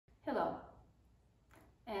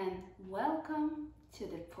and welcome to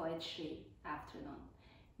the Poetry Afternoon.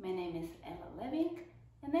 My name is Ella Leving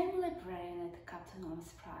and I'm a librarian at the Captain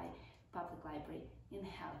Holmes Pride Public Library in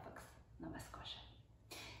Halifax, Nova Scotia.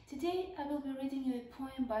 Today I will be reading you a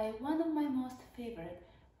poem by one of my most favorite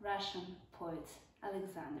Russian poets,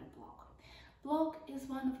 Alexander Blok. Blok is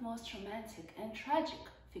one of the most romantic and tragic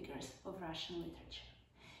figures of Russian literature.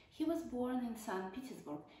 He was born in St.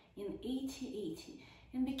 Petersburg in 1880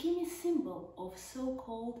 and became a symbol of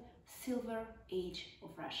so-called Silver Age of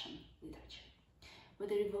Russian literature. With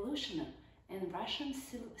the revolution and Russian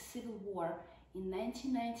Civil War in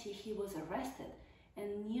 1990, he was arrested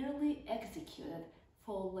and nearly executed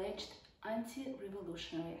for alleged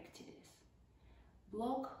anti-revolutionary activities.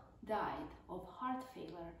 Blok died of heart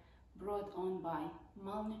failure brought on by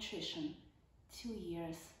malnutrition 2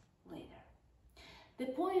 years later. The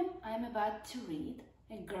poem I'm about to read,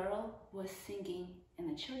 A Girl Was Singing in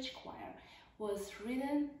a Church Choir, was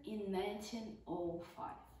written in 1905.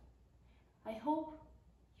 I hope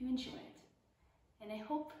you enjoy it, and I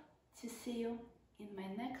hope to see you in my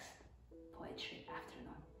next Poetry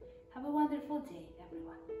Afternoon. Have a wonderful day,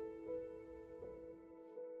 everyone.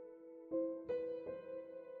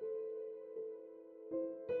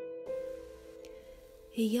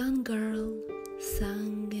 A young girl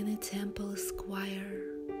sang in a temple choir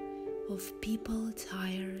of people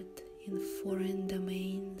tired in foreign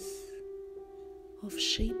domains, of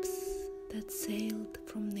ships that sailed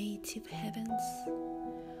from native heavens,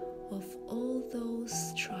 of all those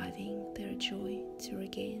striving their joy to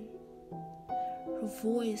regain. Her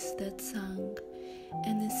voice that sang,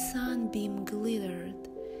 and a sunbeam glittered,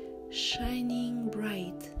 shining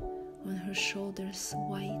bright on her shoulders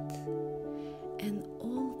white, and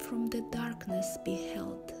all from the darkness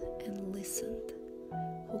beheld and listened,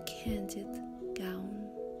 her candid gown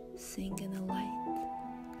singing a light.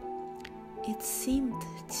 It seemed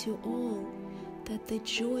to all that the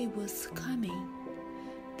joy was coming.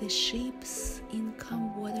 The ships in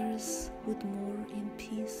calm waters would moor in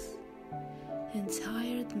peace, and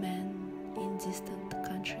tired men in distant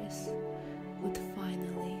countries would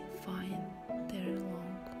finally find their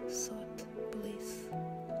long-sought bliss.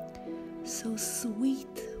 So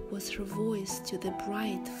sweet was her voice to the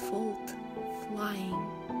bright fold flying,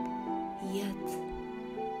 yet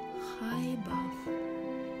high above,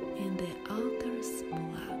 in the altar's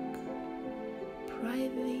black,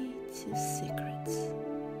 privy to secrets,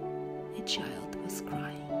 a child was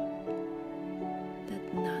crying.